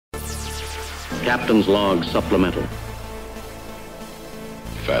Captain's Log Supplemental.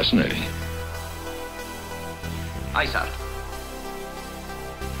 Fascinating. Aye, sir.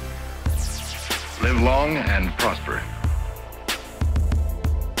 Live long and prosper.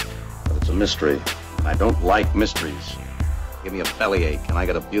 But it's a mystery. I don't like mysteries. Give me a bellyache, and I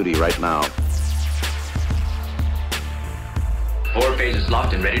got a beauty right now. 4 pages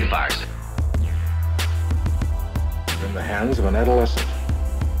locked and ready to fire, sir. In the hands of an adolescent.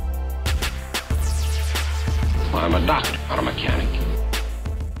 I'm a doctor, not a mechanic.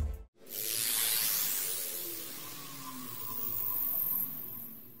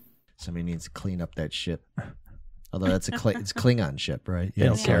 Somebody needs to clean up that ship. Although that's it's Klingon ship, right? They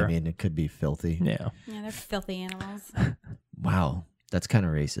don't so, care. I mean, it could be filthy. Yeah. Yeah, they're filthy animals. Wow. That's kind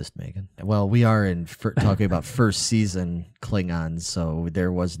of racist, Megan. Well, we are talking about first season Klingons, so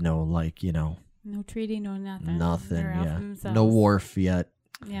there was no, No treaty, no nothing. nothing. They're out Yeah. for themselves. No Worf yet.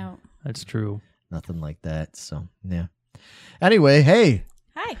 Yeah. That's true. Nothing like that. So, yeah. Anyway, hey.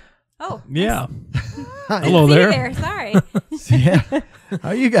 Hi. Oh. Yeah. Hi. Hello See you there. Sorry. Yeah.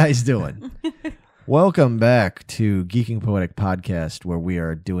 How you guys doing? Welcome back to Geeking Poetic Podcast, where we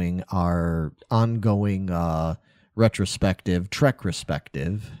are doing our ongoing retrospective, Trek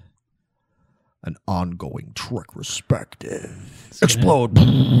respective. An ongoing Trek respective. Explode.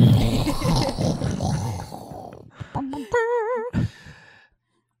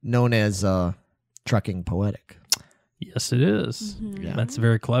 Known as Trekking Poetic. Yes, it is. Yeah. That's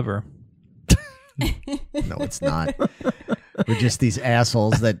very clever. No, it's not. We're just these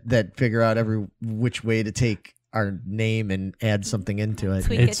assholes that figure out every which way to take our name and add something into it.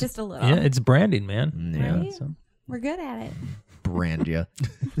 Tweak it just a little. Yeah, it's branding, man. Yeah. Right? So, We're good at it. Brand you.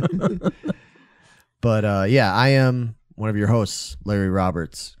 But yeah, I am one of your hosts, Larry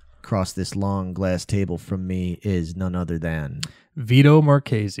Roberts. Across this long glass table from me is none other than, Vito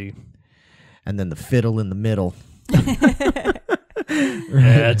Marchese. and then the fiddle in the middle.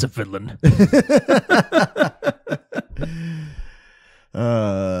 That's a fiddling.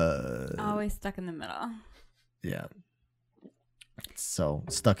 Always stuck in the middle. Yeah. So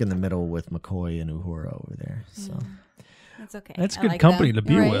stuck in the middle with McCoy and Uhura over there. So That's okay. That's I good like company them. to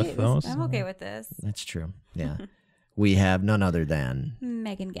be Right? with, though. I'm so- okay with this. that's true. Yeah. We have none other than.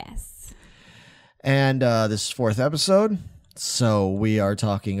 Megan Guess. And this is fourth episode. So we are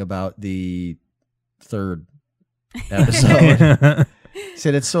talking about the third episode.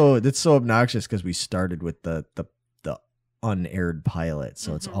 Said it's so obnoxious because we started with the unaired pilot,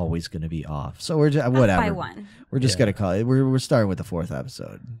 so it's always going to be off. So we're just whatever. By one. We're just gonna call it. We're starting with the fourth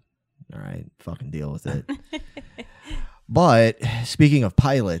episode. All right, fucking deal with it. But speaking of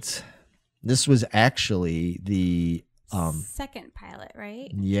pilots, this was actually the Second pilot,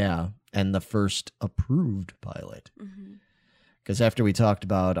 right? yeah, and the first approved pilot. Mm-hmm. Because after we talked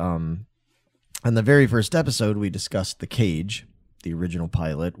about on the very first episode, we discussed the Cage, the original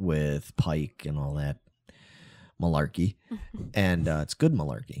pilot with Pike and all that malarkey, and it's good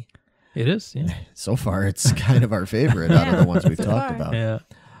malarkey. It is, yeah. So far, it's kind of our favorite out of the ones we've So talked far. about. Yeah.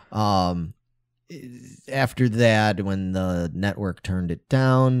 After that, when the network turned it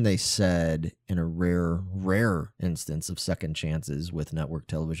down, they said, in a rare instance of second chances with network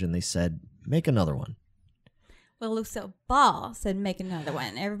television, they said, make another one. Well, Lucille Ball said, make another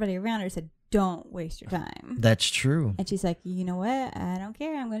one. Everybody around her said, don't waste your time. That's true. And she's like, you know what? I don't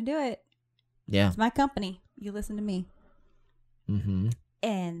care. I'm going to do it. Yeah. It's my company. You listen to me. Mm-hmm.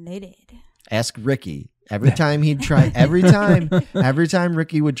 And they did. Ask Ricky. Every time every time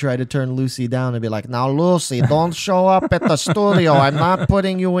Ricky would try to turn Lucy down and be like, now, Lucy, don't show up at the studio. I'm not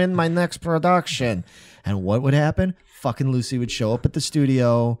putting you in my next production. And what would happen? Fucking Lucy would show up at the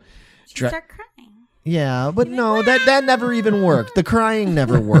studio. She'd start crying. Yeah, but no, that never even worked. The crying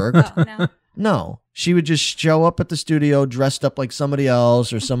never worked. Oh, no. No, she would just show up at the studio dressed up like somebody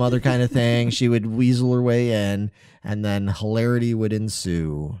else or some other kind of thing. She would weasel her way in, and then hilarity would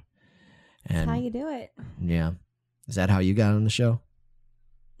ensue. That's And how you do it. yeah, is that how you got on the show?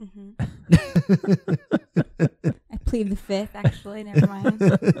 Mm-hmm. I plead the fifth, actually. Never mind.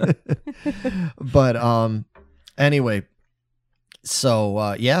 But anyway,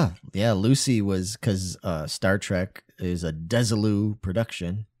 so yeah, Lucy was, because Star Trek is a Desilu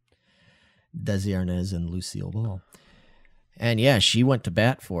production. Desi Arnaz and Lucille Ball. And yeah, she went to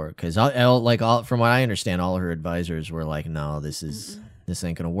bat for it because from what I understand, all her advisors were like, "No, this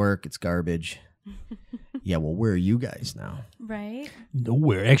ain't gonna work. It's garbage." Yeah, well, where are you guys now? Right?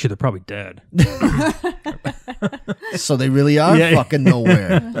 Nowhere. Actually, they're probably dead. So they really are Yeah. fucking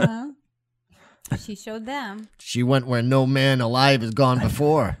nowhere. Uh-huh. She showed them. She went where no man alive has gone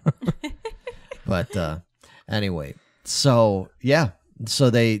before. But anyway, so yeah, So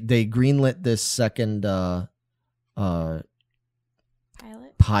they greenlit this second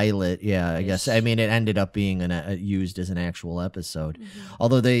pilot. Yeah, I guess. I mean, it ended up being used as an actual episode. Mm-hmm.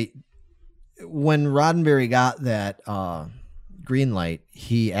 Although when Roddenberry got that green light,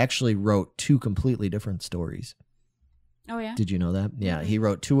 he actually wrote 2 completely different stories. Oh yeah. Did you know that? Yeah, he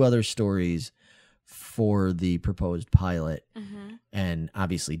wrote 2 other stories for the proposed pilot, Mm-hmm. and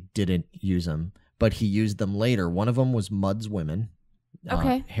obviously didn't use them, but he used them later. One of them was Mudd's Women.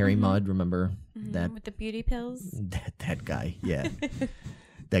 Okay. Harry Mudd, remember that With the beauty pills. that guy? Yeah,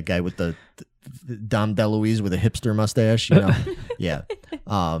 that guy with the Dom DeLuise with a hipster mustache. You know, yeah,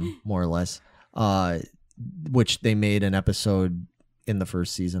 more or less. Which they made an episode in the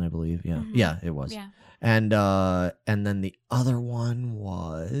first season, I believe. Yeah, yeah, it was. Yeah. And then the other one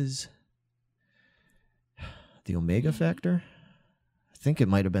was the Omega Factor. I think it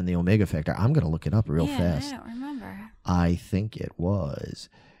might have been the Omega Factor. I'm going to look it up real fast. I don't remember. I think it was.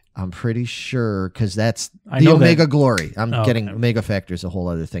 I'm pretty sure because that's I the know that- Omega Glory. I'm Oh, getting okay. Omega Factor is a whole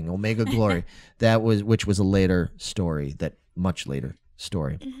other thing. Omega Glory, which was a later story, much later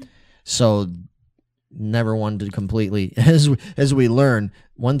story. So never wanted to completely, as we learn,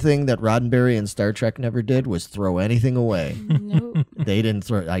 one thing that Roddenberry and Star Trek never did was throw anything away. Nope. They didn't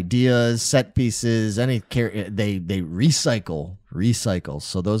throw ideas, set pieces, they recycle.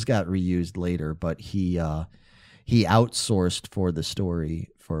 So those got reused later, but he outsourced for the story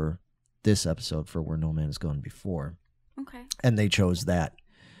for this episode for Where No Man Has Gone Before, Okay. and they chose that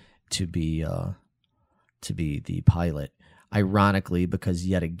to be the pilot. Ironically, because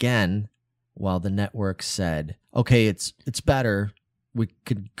yet again, while the network said, "Okay, it's better, we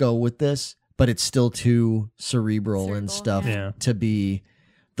could go with this," but it's still too cerebral and stuff Yeah. to be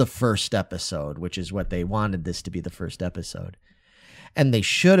the first episode, which is what they wanted this to be, the first episode. And they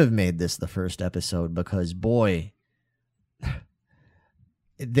should have made this the first episode because, boy,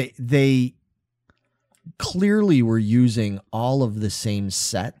 they clearly were using all of the same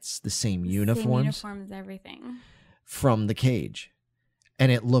sets, the same uniforms Same uniforms, everything. from The Cage.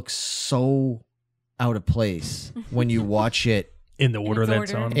 And it looks so out of place when you watch it In the order its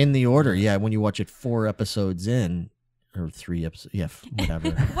that's order. on. in the order. Yeah, when you watch it 4 episodes in, or 3 episodes. Yeah, whatever.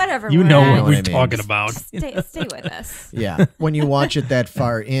 Whatever. You we're know at. what what we're I mean. talking about. Stay with us. Yeah, when you watch it that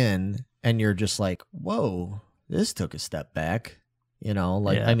far in, and you're just like, "Whoa, this took a step back." You know,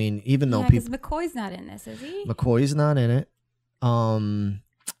 like Yeah. I mean, even though Yeah, because people McCoy's not in this, is he? McCoy's not in it, and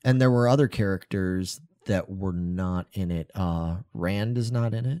there were other characters that were not in it. Rand is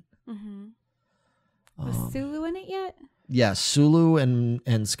not in it. Mm-hmm. Was Sulu in it yet? Yeah, Sulu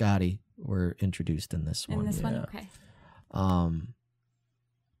and Scotty were introduced in this one. In this one, yeah. okay.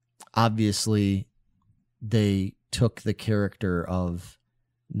 Obviously, they took the character of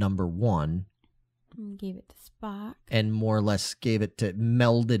number 1 And gave it to Spock. and more or less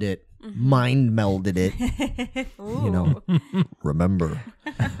melded it, Mm-hmm. mind melded it. Ooh. You know, remember,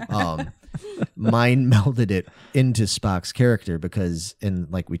 mind melded it into Spock's character because,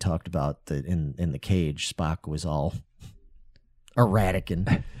 like we talked about, in The Cage, Spock was all erratic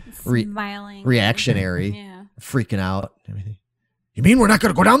and Smiling. reactionary, Yeah. freaking out. Everything. You mean we're not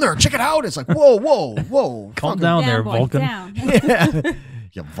going to go down there and check it out? It's like, whoa. Calm fucking- down there, boy, Vulcan. down. Yeah.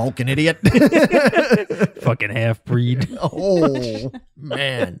 You Vulcan idiot. Fucking half breed. Oh,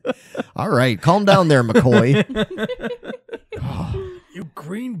 man. All right. Calm down there, McCoy. You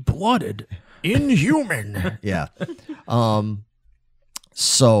green blooded. Inhuman. Yeah.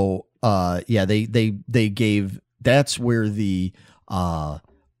 So, yeah, they gave, that's where the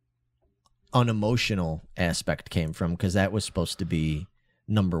unemotional aspect came from, because that was supposed to be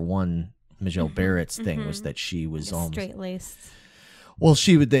number 1. Michelle Barrett's thing was that she was almost Straight laced. well.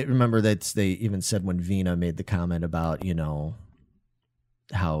 Remember that they even said when Vina made the comment about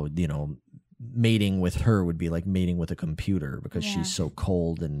how mating with her would be like mating with a computer because Yeah. she's so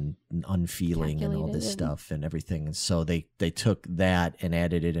cold and unfeeling and all this Calculated. stuff and everything. And so they took that and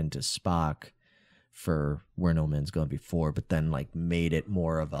added it into Spock for Where No Man's Gone Before, but then like made it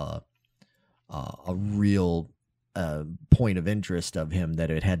more of a real point of interest of him,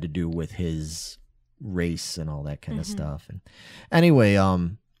 that it had to do with his race and all that kind of stuff. And anyway,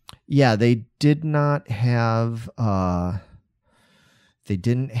 yeah, they did not have they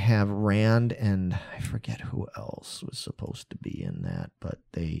didn't have Rand, and I forget who else was supposed to be in that, but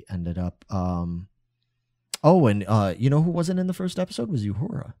they ended up and you know who wasn't in the first episode was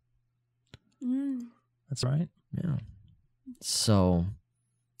Uhura. Mm. That's right. Yeah. So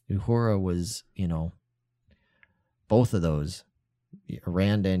Uhura was, both of those,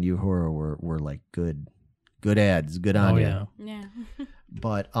 Rand and Uhura were like good ads, good on Oh, you. yeah. Yeah.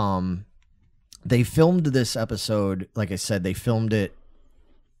 But they filmed this episode, like I said, they filmed it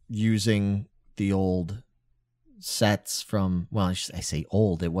using the old sets from, well, I say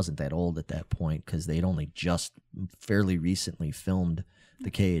old. It wasn't that old at that point because they'd only just fairly recently filmed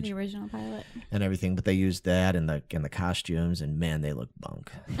The Cage, The original pilot. and everything, but they used that in the costumes, and man, they look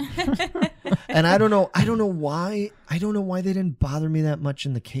bunk. And I don't know why they didn't bother me that much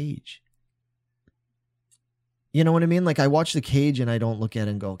in The Cage. You know what I mean? Like I watch The Cage and I don't look at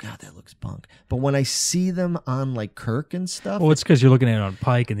it and go, God, that looks bunk. But when I see them on like Kirk and stuff, Well, it's because you're looking at it on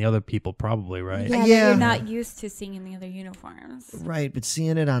Pike and the other people probably, right? Yeah, Yeah. you're not used to seeing in the other uniforms. right, but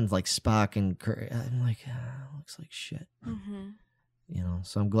seeing it on like Spock and Kirk, I'm like, looks like shit. Mm-hmm. You know,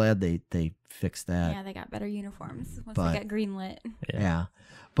 so I'm glad they fixed that. Yeah, they got better uniforms once But- they got greenlit. Yeah.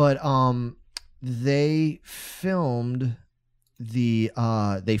 But they filmed the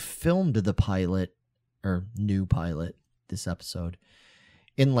pilot or new pilot, this episode,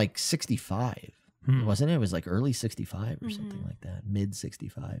 in like 65. Wasn't it? It was like early 65 or something like that. Mid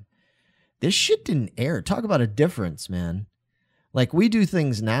 65. This shit didn't air. Talk about a difference, man. Like we do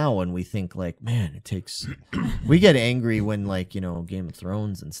things now and we think like, man, it takes we get angry when like, you know, Game of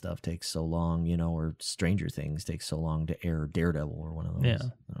Thrones and stuff takes so long, you know, or Stranger Things takes so long to air. Daredevil or one of those. Yeah.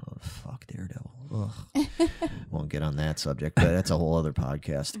 Oh, fuck Daredevil. Ugh. Won't get on that subject, but that's a whole other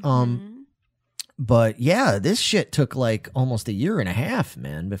podcast. But yeah, this shit took like almost a year and a half,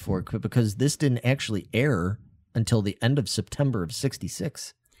 man, because this didn't actually air until the end of September of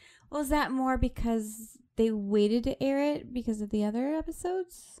 66. Was that more because they waited to air it because of the other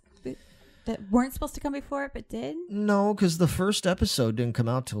episodes that weren't supposed to come before it but did? No, because the first episode didn't come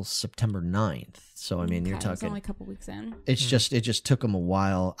out till September 9th. So I mean, you're Okay, it was talking. only a couple weeks in. It just took them a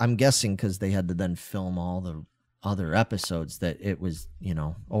while. I'm guessing because they had to then film all the other episodes. That it was, you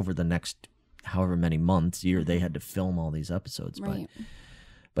know, over the next however many months, year, they had to film all these episodes. Right.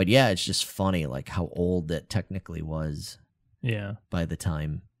 But yeah, it's just funny like how old that technically was Yeah. by the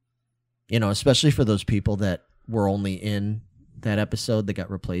time, you know, especially for those people that were only in that episode that got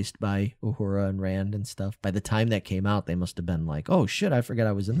replaced by Uhura and Rand and stuff. By the time that came out, they must have been like, oh shit, I forgot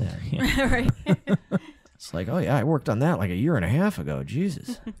I was in that. Right. It's like, oh yeah, I worked on that like a year and a half ago.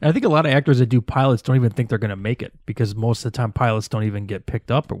 Jesus. I think a lot of actors that do pilots don't even think they're going to make it because most of the time pilots don't even get picked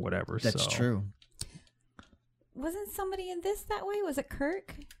up or whatever. That's so. true. Wasn't somebody in this that way? Was it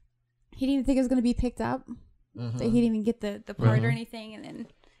Kirk? He didn't even think it was going to be picked up. Mm-hmm. So he didn't even get the part or anything, and then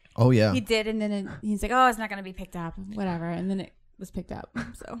Oh yeah. he did, and then he's like, "Oh, it's not going to be picked up, whatever." And then it was picked up.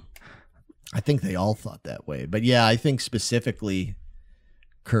 So I think they all thought that way. But yeah, I think specifically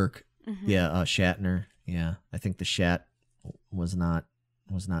Kirk. Yeah, Shatner. Yeah. I think the Shat was not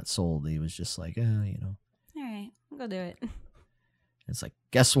sold. He was just like, you know. all right, I'll go do it. It's like,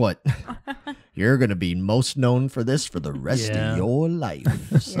 guess what? You're gonna be most known for this for the rest Yeah. of your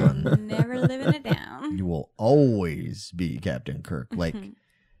life, You're son. never living it down. You will always be Captain Kirk. Like,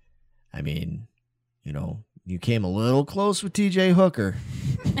 I mean, you know, you came a little close with T.J. Hooker.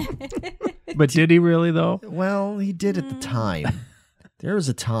 But did he really, though? Well, he did at the time. There was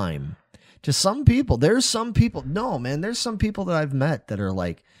a time. To some people, there's some people. No, man, there's some people that I've met that are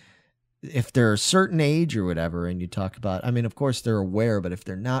like, if they're a certain age or whatever, and you talk about, I mean, of course they're aware, but if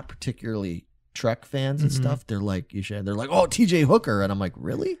they're not particularly Trek fans and stuff, they're like, they're like, oh, T.J. Hooker, and I'm like,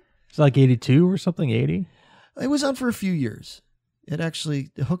 really? It's like 82 or something, 80? It was on for a few years. It actually,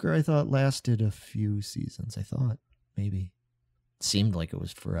 Hooker, I thought, lasted a few seasons. I thought maybe. It seemed like it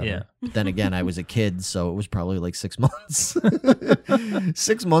was forever. Yeah. But then again, I was a kid, so it was probably like 6 months.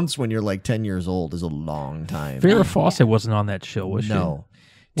 6 months when you're like 10 years old is a long time. Farrah Fawcett wasn't on that show, was she? No.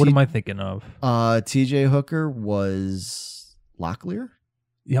 What am I thinking of? T.J. Hooker was Locklear?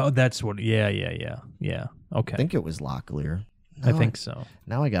 Yeah, that's what. Yeah. Okay. I think it was Locklear. I think so.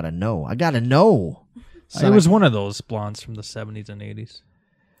 Now I gotta know. So It was one of those blondes from the 70s and 80s.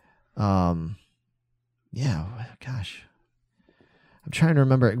 Yeah, gosh. I'm trying to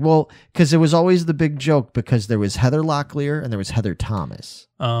remember. Well, because it was always the big joke because there was Heather Locklear and there was Heather Thomas.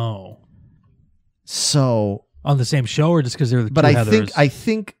 Oh. So, On the same show or just because they were the but two I Heathers?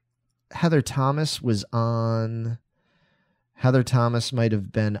 think Heather Thomas was on. Heather Thomas might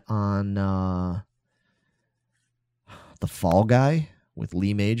have been on The Fall Guy with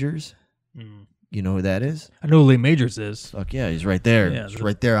Lee Majors. Mm. You know who that is? I know who Lee Majors is. Fuck yeah, he's right there. Yeah, He's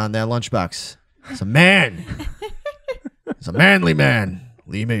right there on that lunchbox. It's a man. It's a manly man.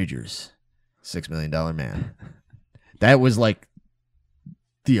 Lee Majors. $6 million man. That was like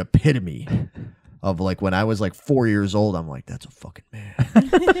the epitome of like when I was like 4 years old. I'm like, that's a fucking man.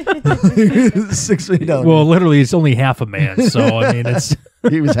 $6 million. Well, literally, he's only half a man. So, I mean, it's.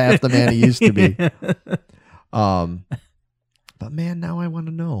 He was half the man he used to be. But man, now I want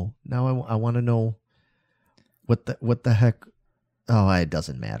to know. Now I want to know what the heck it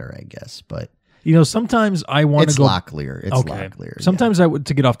doesn't matter, I guess, but You know, sometimes I want it's to go. Locklear. It's Locklear. yeah. Sometimes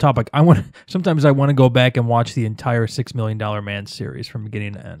to get off topic, Sometimes I want to go back and watch the entire $6 Million Man series from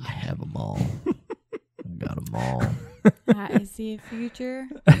beginning to end. I have them all. Got them all. I see a future.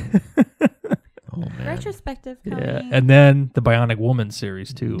 Oh man. Retrospective coming. Yeah, and then the Bionic Woman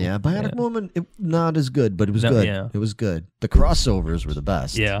series too. Yeah, Bionic Woman, not as good, but it was No, good. yeah. It was good. The crossovers were the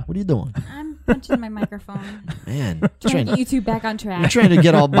best. Yeah. What are you doing? I'm punching my microphone. Man, Trying to get you two back on you're track. trying to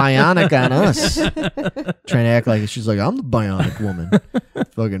get all bionic on us. Trying to act like she's like, I'm the Bionic Woman.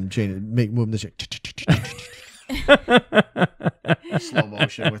 Fucking move this shit. Slow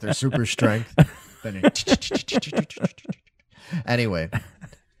motion with her super strength. Anyway.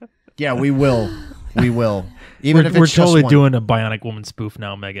 Yeah, we will. We will. Even if we're it's totally just one. doing a Bionic Woman spoof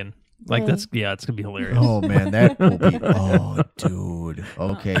now, Megan. Like Really? it's gonna be hilarious. Oh man, that will be. Oh, dude.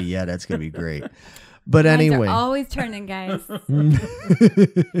 Okay, yeah, that's gonna be great. But Minds anyway, are always turning, guys.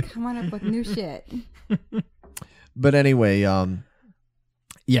 Come on up with new shit. but anyway,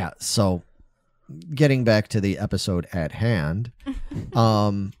 yeah. So, getting back to the episode at hand,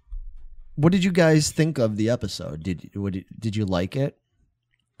 what did you guys think of the episode? Did you like it?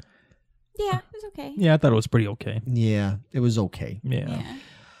 Yeah, it was okay. Yeah, I thought it was pretty okay. Yeah, it was okay. Yeah. Yeah.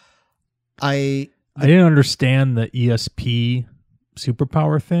 I didn't understand the ESP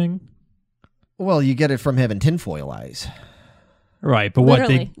superpower thing. Well, you get it from having tinfoil eyes. Right, but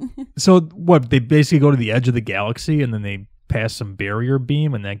Literally. they basically go to the edge of the galaxy and then they pass some barrier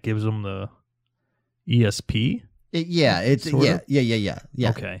beam and that gives them the ESP? Sort of? Yeah.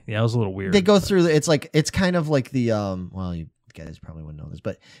 Okay. Yeah, it was a little weird. They go through it's kind of like the well, you guys probably wouldn't know this,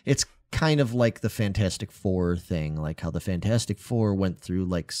 but it's kind of like the Fantastic Four thing, like how the Fantastic Four went through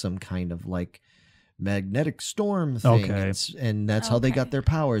like some kind of like magnetic storm thing, Okay. and that's how they Okay. got their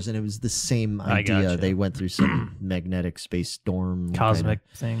powers, and it was the same I idea. gotcha. They went through some magnetic space storm, Cosmic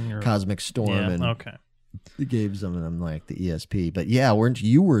thing or cosmic storm, yeah, and okay. it gave some of them like the ESP. But yeah, weren't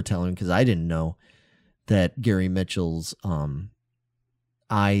you were telling, because I didn't know that Gary Mitchell's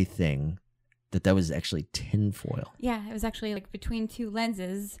eye thing, that was actually tinfoil. Yeah, it was actually like between two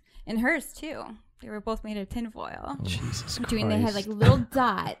lenses, and hers too. They were both made of tinfoil. Jesus Between they had like Christ. little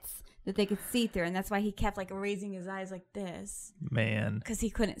dots that they could see through, and that's why he kept like raising his eyes like this, Man. because he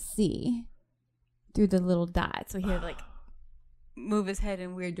couldn't see through the little dots. So he had to like move his head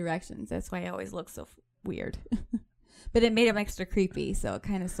in weird directions. That's why he always looks so weird. But it made him extra creepy, so it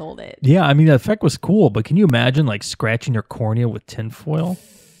kind of sold it. Yeah, I mean the effect was cool, but can you imagine like scratching your cornea with tinfoil?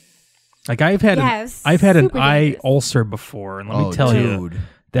 Like I've had Yeah, it was an super eye dangerous. ulcer before, and let me tell you, dude.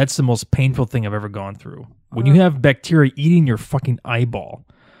 that's the most painful thing I've ever gone through. When you have bacteria eating your fucking eyeball,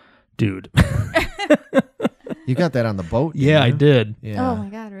 dude. You got that on the boat? Yeah, I didn't did. you? Yeah. Oh my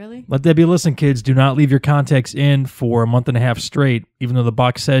god, really? Let that be a lesson, kids. Do not leave your contacts in for a month and a half straight, even though the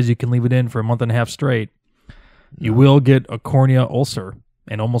box says you can leave it in for a month and a half straight. You will get a cornea ulcer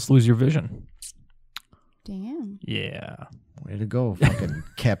and almost lose your vision. Damn. Yeah. Way to go, fucking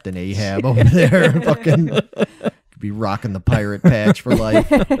Captain Ahab over there. Fucking be rocking the pirate patch for life.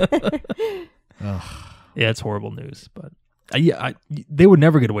 Ugh, Yeah, it's horrible news, but they would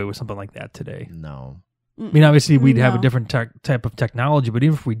never get away with something like that today. no. I mean, obviously, we'd have a No. different type of technology, but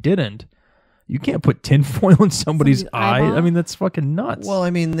even if we didn't, you can't put tinfoil in somebody's Somebody's eye. eyeball? I mean, that's fucking nuts. Well, I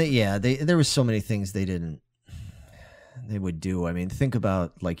mean, there was so many things they would do. I mean, think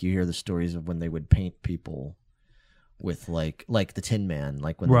about, like, you hear the stories of when they would paint people with like the Tin Man,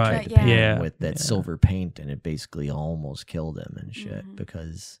 like when they Right. tried to Yeah. paint Yeah. him with that Yeah. silver paint, and it basically almost killed him and shit, Mhm.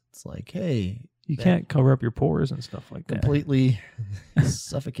 because it's like, hey, you that can't cover up your pores and stuff like that. completely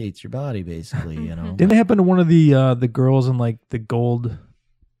suffocates your body, basically, you know. Didn't it happen to one of the girls in like the Golden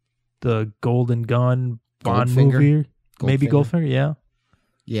Gun Bond Goldfinger? movie? Maybe Goldfinger? Goldfinger, yeah.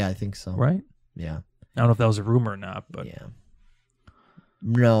 Yeah, I think so. Right? Yeah. I don't know if that was a rumor or not, but Yeah.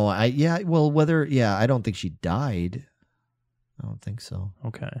 No, I don't think she died. I don't think so.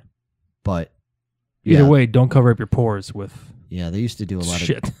 okay. But Either yeah, way, don't cover up your pores with yeah, they used to do a lot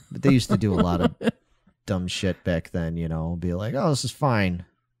shit. of they used to do a lot of dumb shit back then, you know, be like, "Oh, this is fine.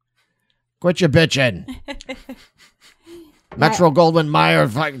 Quit your bitching. Metro Goldwyn Mayer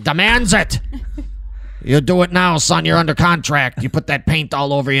demands it. You do it now, son. You're under contract. You put that paint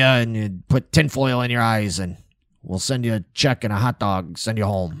all over you and you put tinfoil in your eyes, and we'll send you a check and a hot dog, send you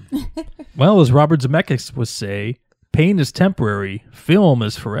home." Well, as Robert Zemeckis would say, pain is temporary, film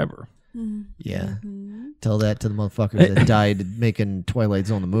is forever. Yeah. Tell that to the motherfuckers that died making Twilight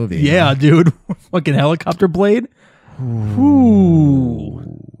Zone the movie. Yeah, dude. Fucking helicopter blade. Ooh.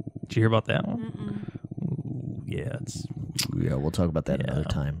 Did you hear about that one? Ooh, yeah, it's yeah, we'll talk about that another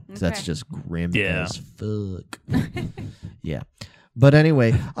time. 'Cause that's Okay. just grim Yeah. as fuck. Yeah. But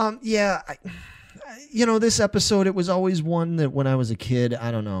anyway, yeah, this episode, it was always one that when I was a kid,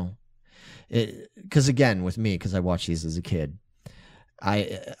 I don't know. Because again, with me, because I watched these as a kid,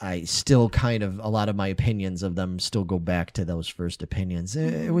 I still kind of, a lot of my opinions of them still go back to those first opinions.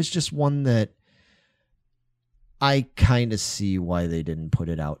 It was just one that I kind of see why they didn't put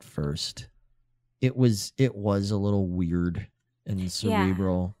it out first. It was a little weird and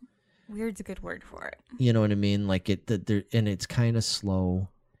cerebral. Weird's a good word for it. You know what I mean? Like and it's kind of slow.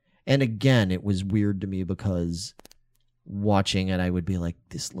 And again, it was weird to me because watching it, I would be like,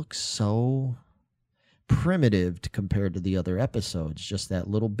 this looks so primitive compared to the other episodes. Just that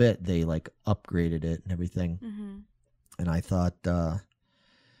little bit, they like upgraded it and everything. Mm-hmm. And I thought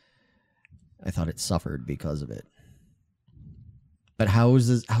it suffered because of it. But how is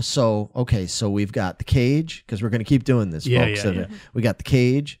this? So we've got the cage, because we're going to keep doing this, folks. Yeah. We got the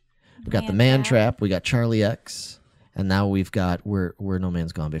cage, we got the man trap, we got Charlie X, and now we've got where No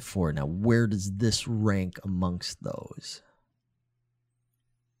Man's Gone Before. Now, where does this rank amongst those?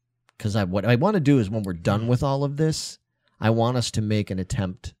 Because what I want to do is when we're done with all of this, I want us to make an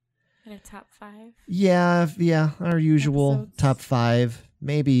attempt. At a top 5? Yeah, our usual Episodes. top 5,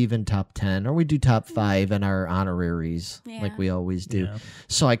 maybe even top 10, or we do top 5 and our honoraries like Yeah. we always do. Yeah.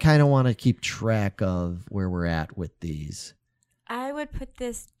 So I kind of want to keep track of where we're at with these. I would put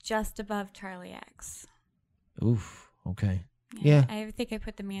this just above Charlie X. Oof. Okay. Yeah. I think I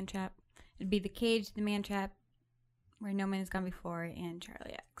put the man trap. It'd be the cage, the man trap, where No Man Has Gone Before, and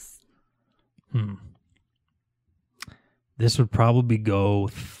Charlie X. This would probably go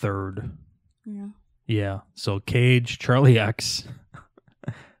third. Yeah. Yeah. So Cage, Charlie X,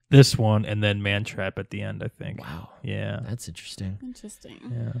 this one, and then Man Trap at the end, I think. Wow. Yeah. That's interesting. Interesting.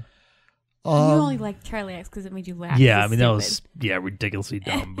 Yeah. You only like Charlie X because it made you laugh. Yeah, I It's mean, that was, stupid. ridiculously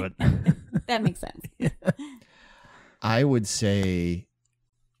dumb, but That makes sense. I would say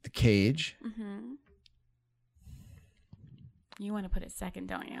the cage. Mm-hmm. You want to put it second,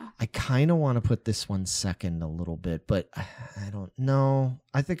 don't you? I kind of want to put this one second a little bit, but I don't know.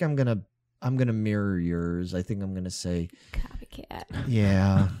 I think I'm gonna mirror yours. I think I'm gonna say, Copycat.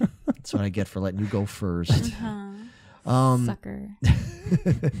 yeah, that's what I get for letting you go first. Sucker.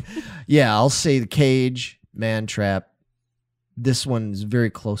 Yeah, I'll say the cage, Man Trap. This one's very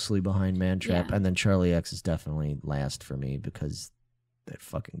closely behind Man Trap, Yeah. and then Charlie X is definitely last for me because that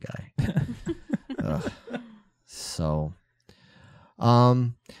fucking guy. Ugh. So,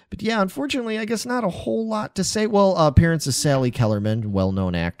 but yeah, unfortunately, I guess not a whole lot to say. Well, appearance of Sally Kellerman,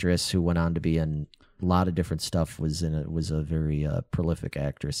 well-known actress who went on to be in a lot of different stuff. Was a very prolific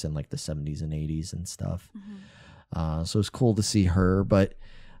actress in like the 70s and 80s and stuff. So it's cool to see her. But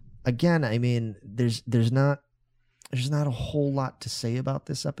again, I mean, there's not a whole lot to say about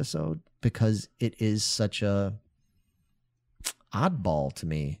this episode because it is such a oddball to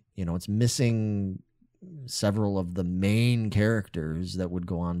me. You know, it's missing several of the main characters that would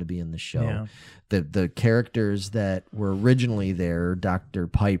go on to be in the show. Yeah. The characters that were originally there, Dr.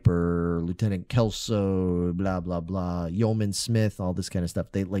 Piper, Lieutenant Kelso, blah, blah, blah, Yeoman Smith, all this kind of stuff.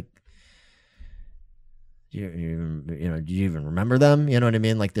 They like, you know, do you even remember them? You know what I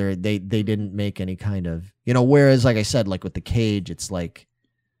mean? Like they didn't make any kind of, you know, whereas like I said, like with the cage, it's like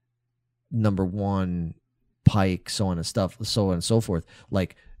number one, Pike, so on and so forth.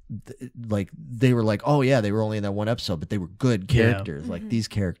 Like they were like, oh yeah, they were only in that one episode, but they were good characters. Like these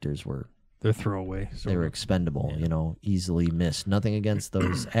characters were, they're throwaway. they were expendable, you know, easily missed. Nothing against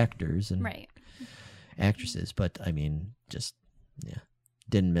those actors and Right. actresses, but I mean, just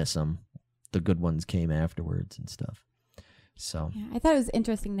didn't miss them. The good ones came afterwards and stuff. So Yeah, I thought it was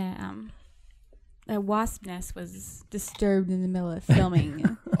interesting that that wasp nest was disturbed in the middle of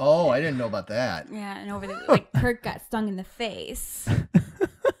filming. oh, I didn't know about that. Yeah, and over the like Kirk got stung in the face.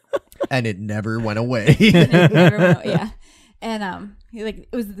 And it never went away. Yeah. And it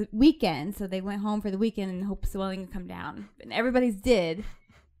was the weekend, so they went home for the weekend in hopes swelling would come down. And everybody's did,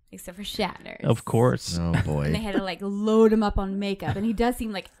 except for Shatner's. Of course. Oh And they boy. had to like load him up on makeup, and he does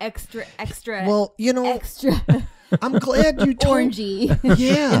seem like extra. Well, you know, extra I'm glad you told. orangey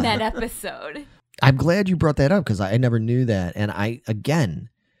Yeah. in that episode. I'm glad you brought that up because I never knew that, and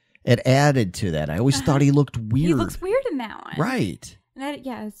it added to that. I always thought he looked weird. He looks weird in that one, Right. And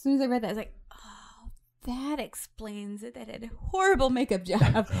as soon as I read that, I was like, oh, that explains it. That had a horrible makeup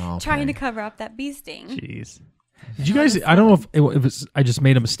job trying to cover up that bee sting. Jeez. Did you guys? I don't know if it was. I just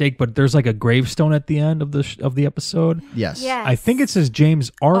made a mistake, but there's like a gravestone at the end of the episode. Yes. Yes. I think it says James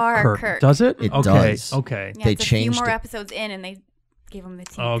R. R. Kirk. Kirk. Does it? It okay. does. Okay. Yeah, They it's a changed few more it. episodes in, and they gave him the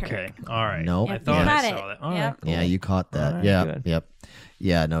T. Okay. Kirk. All right. Nope. I Yep, thought you I got saw it. that. All Yep. right. Cool. Yeah, you caught that. All right, yeah. good. Yep.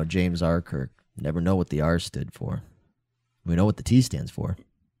 Yeah, no, James R. Kirk. Never know what the R stood for. We know what the T stands for.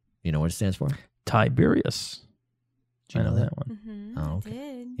 You know what it stands for? Tiberius. Do you I know know that one. Mm-hmm, Oh, I okay.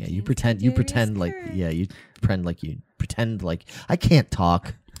 did. Yeah, you James pretend Tiberius like Kirk. you pretend like I can't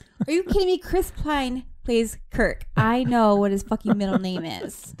talk. Are you kidding me? Chris Pine plays Kirk. I know what his fucking middle name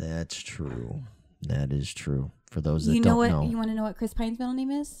is. That's true. That is true. For those that You know don't what? know. You want to know what Chris Pine's middle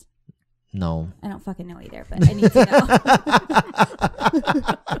name is? No. I don't fucking know either, but I need to know.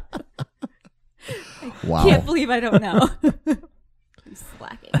 Wow. Can't believe I don't know. I'm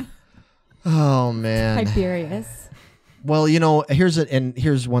slacking. Oh man. Tiberius. Well,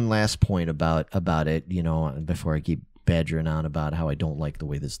 here's one last point about it, before I keep badgering on about how I don't like the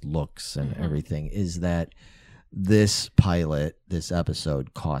way this looks and everything, is that this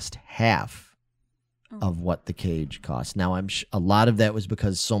episode cost half of what The Cage cost. Now, a lot of that was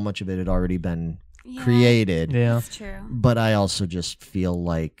because so much of it had already been created, Yeah. That's true. but I also just feel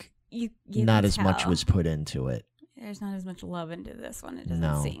like You not can as much tell. was put into it. There's not as much love into this one. It doesn't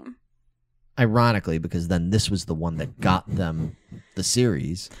No. seem. Ironically, because then this was the one that got them the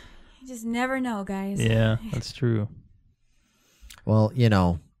series. You just never know, guys. Yeah, that's true. Well,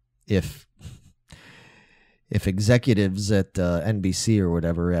 if executives at NBC or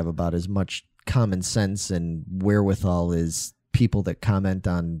whatever have about as much common sense and wherewithal as people that comment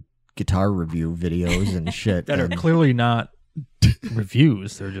on guitar review videos and shit, That are and, clearly not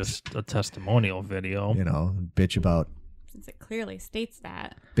reviews. They're just a testimonial video. bitch about Since it clearly states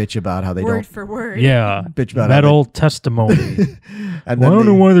that. how they Word for word. Yeah. Bitch about metal testimony. don't. And Well, I then don't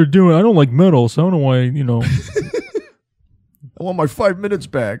know why they're doing it. I don't like metal, so I don't know why, I want my 5 minutes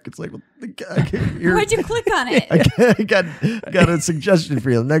back. It's like, Why'd you click on it? I got a suggestion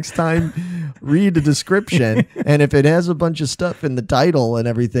for you. Next time, read the description, and if it has a bunch of stuff in the title and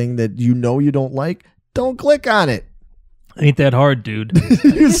everything that you don't like, don't click on it. Ain't that hard, dude.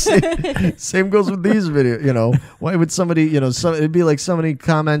 Same goes with these videos. Why would somebody, it'd be like somebody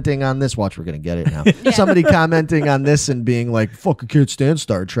commenting on this. Watch, we're gonna get it now. Somebody commenting on this and being like, "Fuck, I can't stand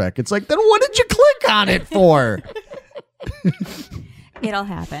Star Trek." It's like, then what did you click on it for? It'll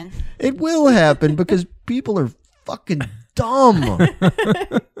happen. It will happen because people are fucking dumb.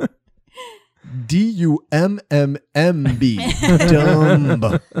 D-U-M-M-M-B.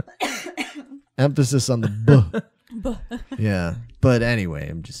 Dumb. Emphasis on the B. Yeah. But anyway,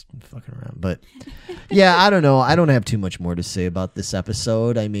 I'm just fucking around. But yeah, I don't know. I don't have too much more to say about this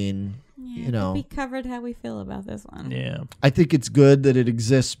episode. I mean, We covered how we feel about this one. Yeah. I think it's good that it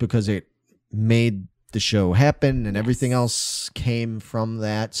exists because it made the show happen and everything else came from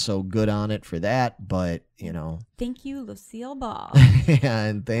that. So good on it for that. But, Thank you, Lucille Ball. yeah,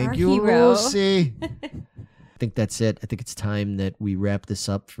 and thank Our you, hero. Lucy. I think that's it. I think it's time that we wrap this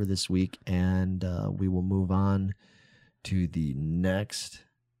up for this week, and we will move on to the next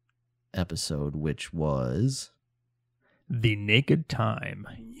episode, which was The Naked Time.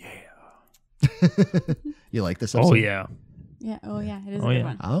 You like this episode? Oh, yeah. Yeah. Oh, yeah. It is Oh, a good yeah.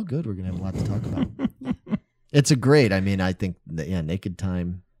 one. Oh, good. We're gonna have a lot to talk about. It's a great. I mean, I think that Naked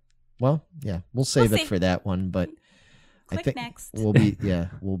Time. Well, yeah, we'll save We'll it see. for that one, but I Click think next. we'll be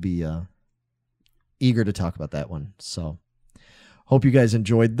eager to talk about that one. So, hope you guys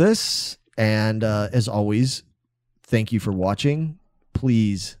enjoyed this, and as always, thank you for watching.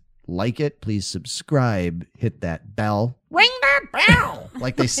 Please like it. Please subscribe. Hit that bell. Ring that bell,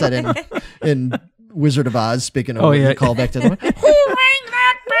 like they said in Wizard of Oz. Speaking of, call back to the who rang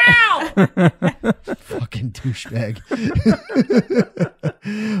that bell? Fucking douchebag.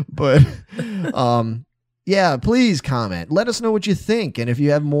 But yeah, please comment. Let us know what you think, and if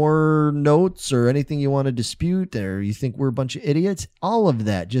you have more notes or anything you want to dispute, or you think we're a bunch of idiots, all of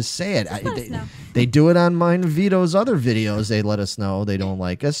that, just say it. Just let us know. They do it on mine Vito's other videos. They let us know they don't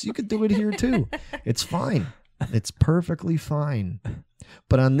like us. You could do it here too. It's fine. It's perfectly fine.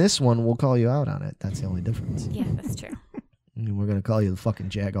 But on this one, we'll call you out on it. That's the only difference. Yeah, that's true. And we're going to call you the fucking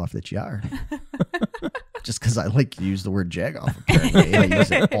jagoff that you are. Just because I like to use the word jagoff, apparently. I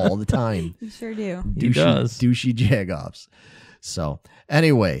use it all the time. You sure do. He does. Douchey jagoffs. So,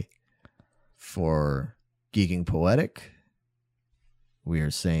 anyway, for Geeking Poetic, we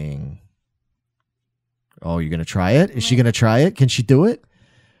are saying, oh, you're going to try it? Is she going to try it? Can she do it?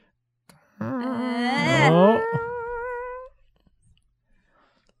 Oh.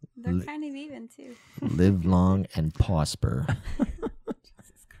 They're kind of even, too. Live long and prosper.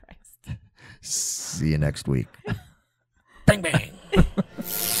 Jesus Christ. See you next week. Bang, bang.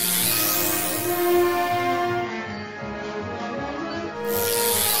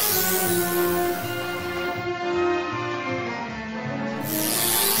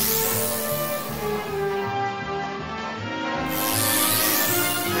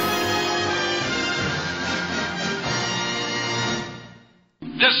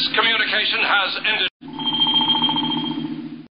 This communication has ended.